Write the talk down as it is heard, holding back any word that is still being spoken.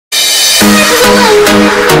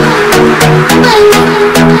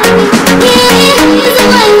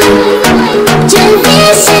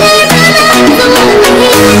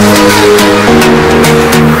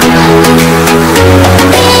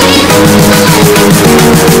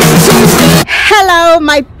Hello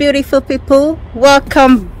my beautiful people,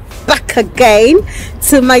 welcome back again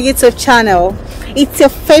to my YouTube channel. It's your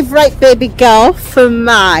favorite baby girl,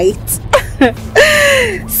 Funmite.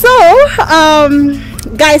 So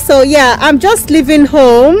guys, so yeah, I'm just leaving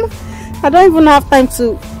home. I don't even have time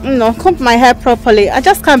to comb my hair properly. I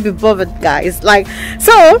just can't be bothered, guys. Like,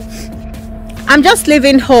 so I'm just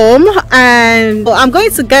leaving home and I'm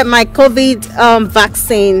going to get my COVID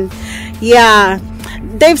vaccine. Yeah,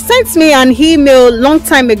 they've sent me an email long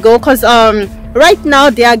time ago because right now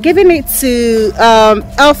they are giving it to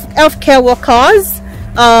healthcare workers,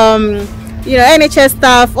 NHS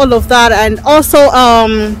staff, all of that, and also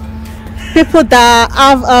people that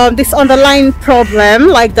have this underlying problem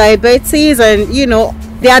like diabetes, and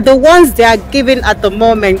they are the ones they are giving at the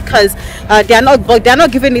moment, because they are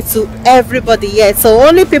not giving it to everybody yet. So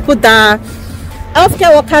only people that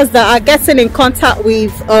healthcare workers that are getting in contact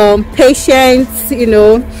with patients,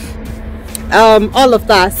 all of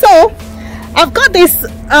that. So I've got this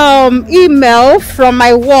email from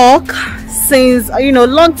my work since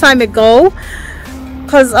long time ago,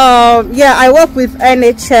 because yeah, I work with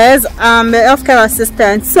NHS. I'm a healthcare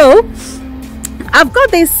assistant. So I've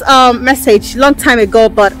got this message long time ago,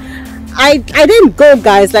 but I didn't go,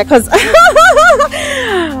 guys, like, because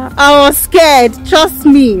I was scared, trust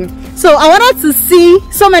me. So I wanted to see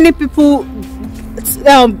so many people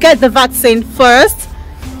get the vaccine first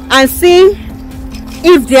and see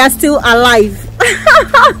if they are still alive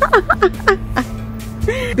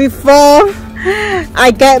before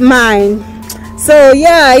I get mine. So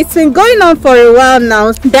yeah, it's been going on for a while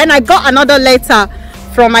now. Then I got another letter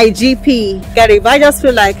from my GP. Get it? But I just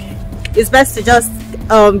feel like it's best to just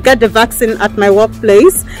get the vaccine at my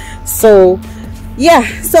workplace. So yeah,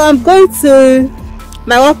 so I'm going to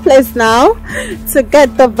my workplace now to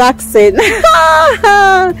get the vaccine.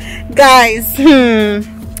 Guys,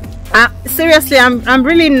 seriously, I'm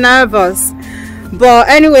really nervous. But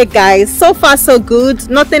anyway, guys, so far so good.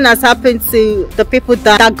 Nothing has happened to the people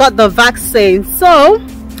that got the vaccine. So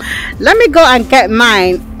let me go and get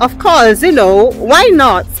mine. Of course, why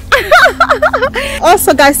not?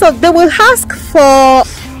 Also, guys, so they will ask for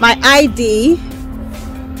my ID.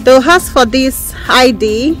 They'll ask for this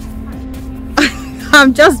ID.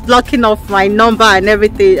 I'm just blocking off my number and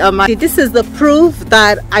everything. This is the proof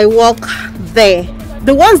that I work there.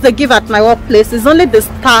 The ones they give at my workplace is only the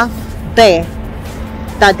staff there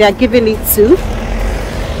that they are giving it to.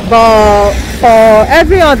 But for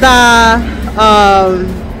every other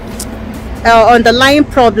underlying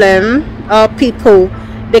problem, people,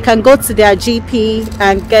 they can go to their GP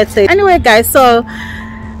and get it. Anyway, guys, so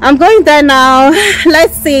I'm going there now.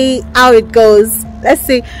 Let's see how it goes. Let's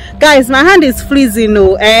see, guys. My hand is freezing,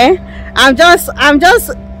 I'm just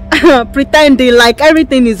pretending like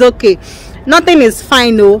everything is okay. Nothing is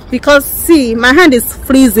fine, because see, my hand is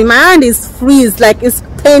freezing. My hand is freeze, like it's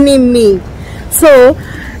paining me. So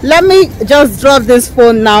let me just drop this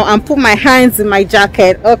phone now and put my hands in my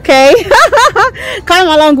jacket. Okay. Come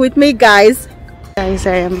along with me, guys. Guys,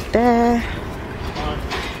 I am there.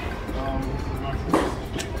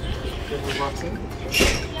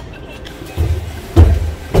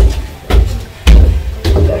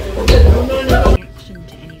 Reaction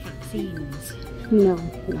to any vaccines? No.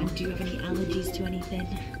 And do you have any allergies to anything?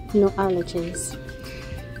 No allergies.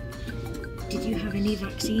 Did you have any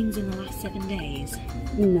vaccines in the last 7 days?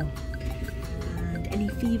 No. And any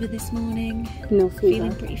fever this morning? No fever.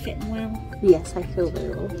 Feeling pretty fit and well? Yes, I feel very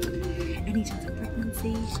well. Any type of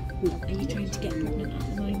pregnancy? No. Are you trying to get pregnant at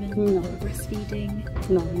the moment? No. Or breastfeeding?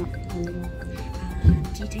 No, not anymore.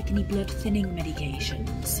 And do you take any blood thinning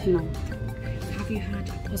medications? No. Have you had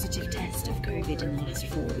a positive test of COVID in the last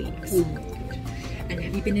 4 weeks? No. And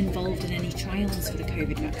have you been involved in any trials for the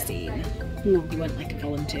COVID vaccine? No. You weren't like a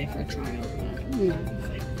volunteer for a trial? No.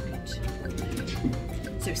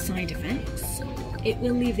 So side effects. It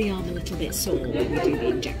will leave the arm a little bit sore when we do the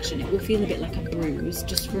injection. It will feel a bit like a bruise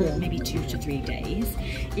just for maybe 2 to 3 days.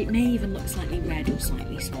 It may even look slightly red or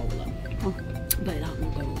slightly swollen, but that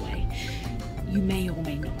will go away. You may or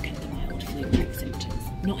may not get the mild flu-like symptoms.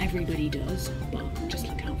 Not everybody does, but just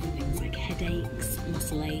look out for things like headaches,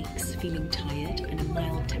 muscle aches, feeling tired, and a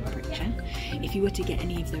mild temperature. If you were to get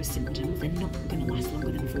any of those symptoms, they're not going to last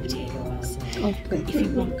longer than 48 hours. Okay. If you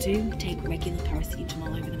want to, take regular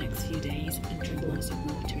paracetamol over the next few days and drink lots of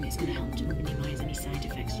water, and it's going to help to minimise any side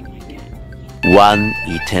effects you might get. One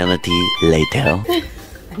eternity later.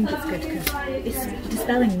 think it's good because it's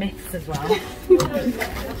dispelling myths as well.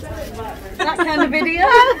 That kind of video?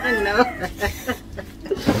 I know.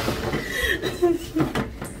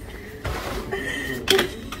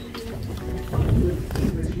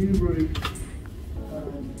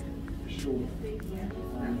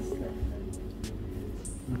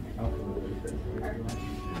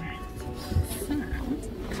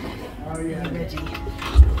 Are you ready?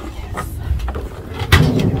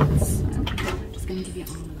 Yes. Just going to give you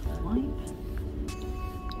arm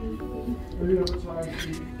a little wipe.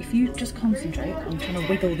 If you just concentrate on trying to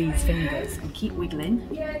wiggle these fingers and keep wiggling.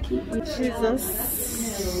 Jesus.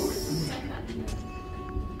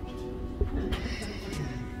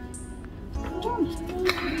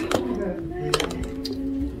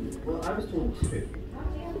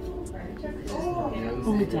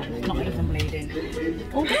 All done, not even bleeding.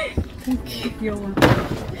 All done. Thank you. You're welcome.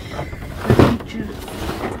 Let me just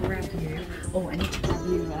grab you. Oh, I need to grab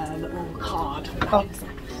you a little card. Oh.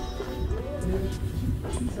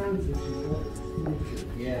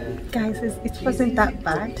 Guys, it wasn't that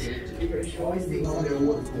bad. It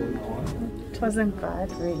wasn't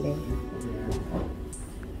bad, really.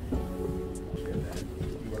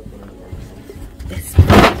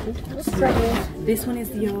 This one is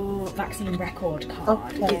your vaccine record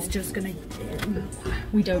card. Okay. It's just gonna,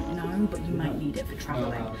 we don't know, but you might need it for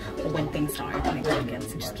travelling or when things start opening up again,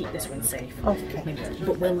 so just keep this one safe. Okay.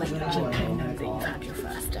 But we'll let your GP know that you've had your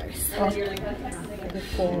first dose. Okay.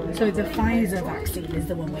 So the Pfizer vaccine is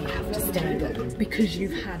the one where you have to stay, but because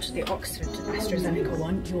you've had the Oxford AstraZeneca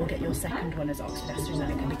one, you'll get your second one as Oxford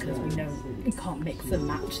AstraZeneca because we know you can't mix and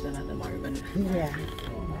match them at the moment. Yeah.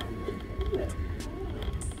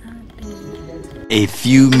 A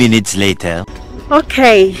few minutes later.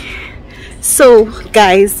 Okay, so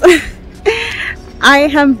guys, I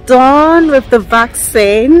am done with the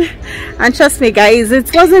vaccine, and trust me guys,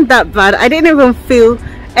 it wasn't that bad. I didn't even feel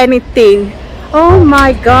anything. Oh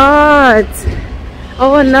my god.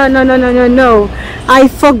 Oh no. I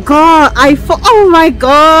forgot. Oh my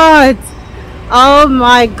god. Oh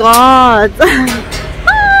my god.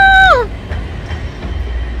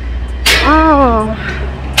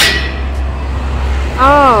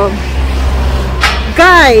 Oh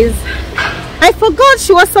guys, I forgot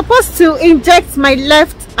she was supposed to inject my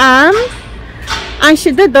left arm and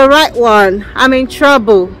she did the right one. I'm in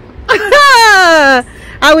trouble.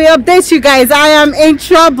 I will update you guys. I am in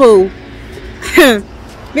trouble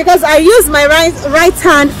because I use my right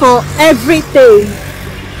hand for everything.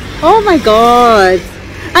 Oh my god.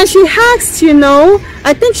 And she asked, you know,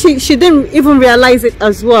 I think she didn't even realize it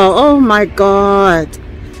as well. Oh my god.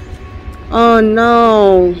 Oh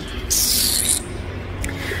no.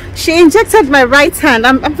 She injected my right hand.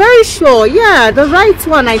 I'm very sure. Yeah, the right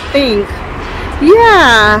one, I think.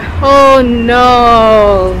 Yeah. Oh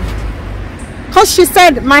no. Because she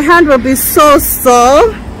said my hand will be so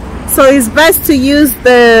sore, so it's best to use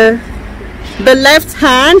the left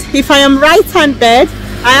hand. If I am right-handed,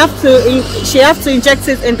 she have to inject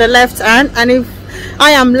it in the left hand, and if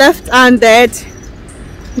I am left-handed,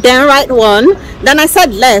 then right one. Then I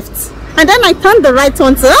said left, and then I turned the right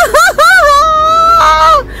one to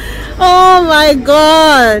oh my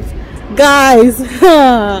god, guys.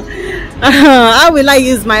 How will I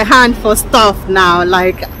use my hand for stuff now?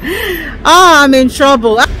 Like, oh, I'm in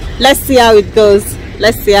trouble. Let's see how it goes.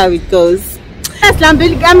 Let's see how it goes. Yes, I'm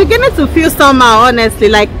beginning to feel somehow, honestly,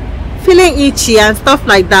 like feeling itchy and stuff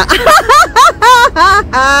like that.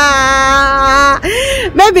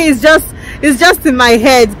 Maybe it's just in my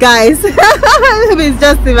head, guys. Maybe it's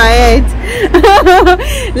just in my head.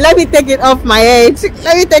 Let me take it off my head.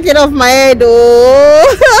 Let me take it off my head. Oh.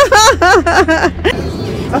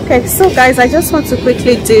 Okay, so guys, I just want to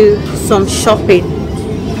quickly do some shopping.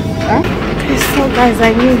 Okay, so guys,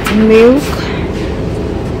 I need milk.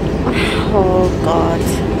 Oh god,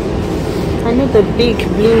 I need the big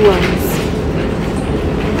blue ones.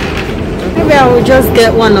 Maybe I will just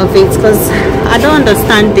get one of it because I don't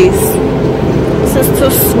understand this. This is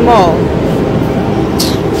too small.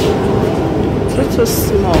 Too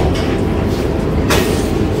small.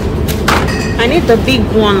 I need the big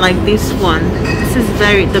one like this one. This is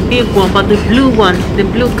the big one, but the blue one, the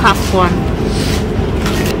blue cap one.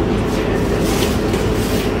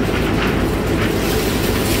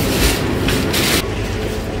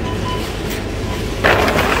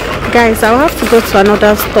 Guys, I'll have to go to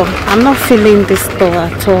another store. I'm not feeling this store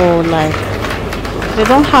at all. Like, they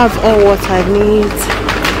don't have all what I need.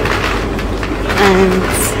 And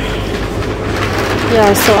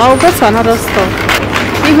yeah, so I'll go to another store.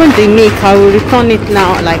 Even the milk, I will return it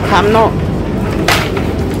now. Like, I'm not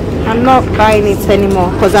buying it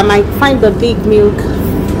anymore because I might find the big milk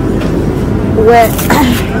where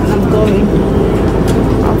I'm going.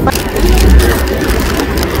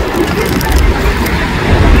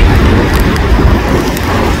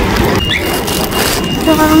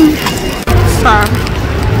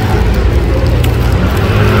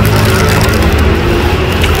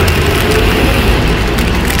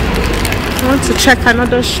 I want to check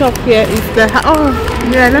another shop here. If the oh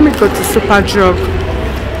yeah, let me go to Superdrug.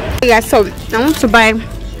 Yeah, so I want to buy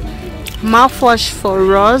mouthwash for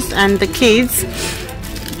Ross and the kids.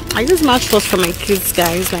 I use mouthwash for my kids,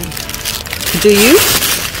 guys. Like, do you?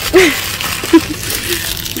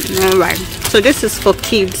 All right. So this is for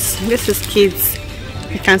kids. This is kids.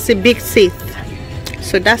 You can see big teeth.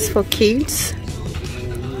 So that's for kids.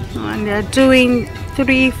 And they're doing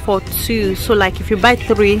 3 for 2. So like if you buy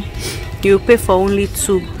 3, you pay for only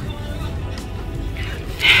 2.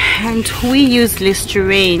 And we use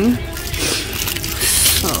Listerine.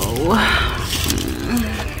 So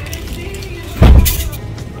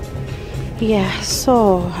yeah,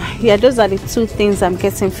 so yeah, those are the 2 things I'm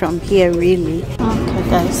getting from here really. Okay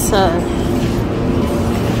guys, so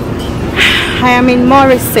I am in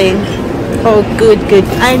Morrison. Oh good,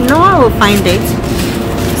 I know I will find it.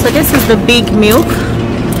 So this is the big milk.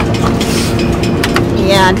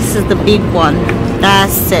 Yeah, this is the big one.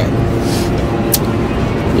 That's it.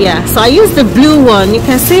 Yeah, so I use the blue one. You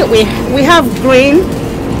can see we have green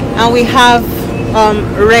and we have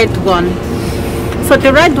red one. So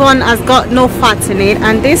the red one has got no fat in it,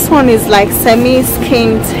 and this one is like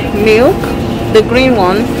semi-skimmed milk, the green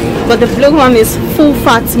one, but the blue one is full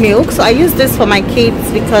fat milk. So I use this for my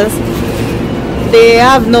kids because they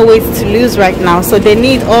have no weight to lose right now, so they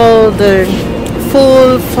need all the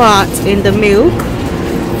full fat in the milk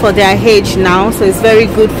for their age now, so it's very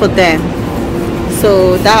good for them.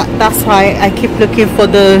 So that's why I keep looking for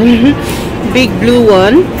the big blue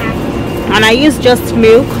one, and I use just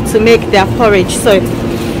milk to make their porridge, so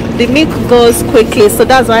the milk goes quickly. So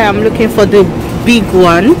that's why I'm looking for the big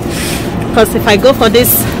one, because if I go for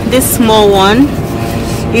this small one,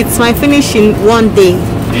 it's my finish in 1 day.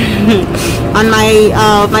 And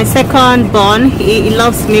my second born, he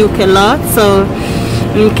loves milk a lot, so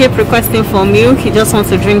he keep requesting for milk. He just wants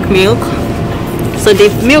to drink milk, so the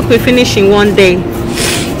milk will finish in 1 day.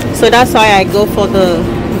 So that's why I go for the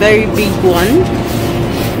very big one.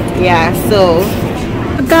 Yeah, so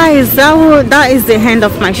guys, that is the end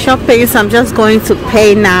of my shopping. So I'm just going to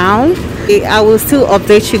pay now. I will still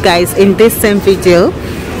update you guys in this same video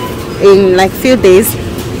in like few days.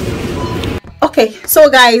 Okay, so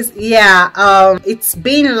guys, yeah, it's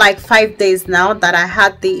been like 5 days now that I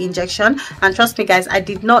had the injection, and trust me guys, I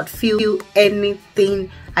did not feel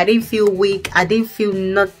anything. I didn't feel weak. I didn't feel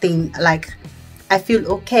nothing. Like, I feel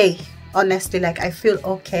okay, honestly. Like, I feel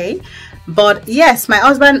okay. But yes, my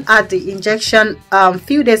husband had the injection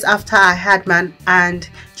few days after I had mine, and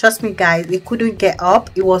trust me guys, he couldn't get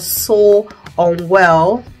up. It was so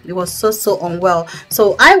unwell. It was so unwell.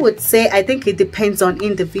 So I would say, I think it depends on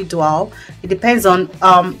individual. It depends on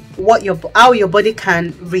how your body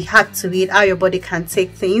can react to it, how your body can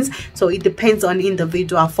take things. So it depends on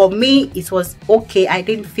individual. For me, it was okay. I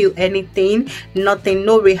didn't feel anything, nothing,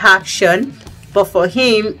 no reaction. But for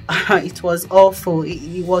him, it was awful.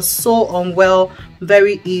 He was so unwell,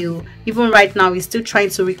 very ill. Even right now, he's still trying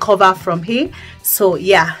to recover from it. So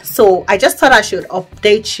yeah, so I just thought I should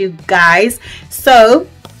update you guys. So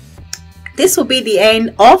this will be the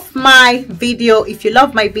end of my video. If you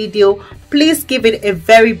love my video, please give it a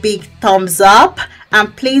very big thumbs up,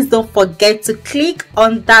 and please don't forget to click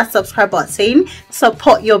on that subscribe button.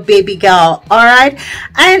 Support your baby girl. All right,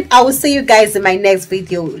 and I will see you guys in my next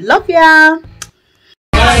video. Love ya.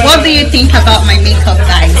 What do you think about my makeup,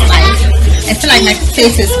 guys? Like, I feel like my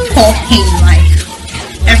face is popping, like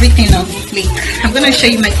everything on fleek. I'm gonna show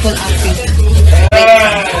you my full outfit.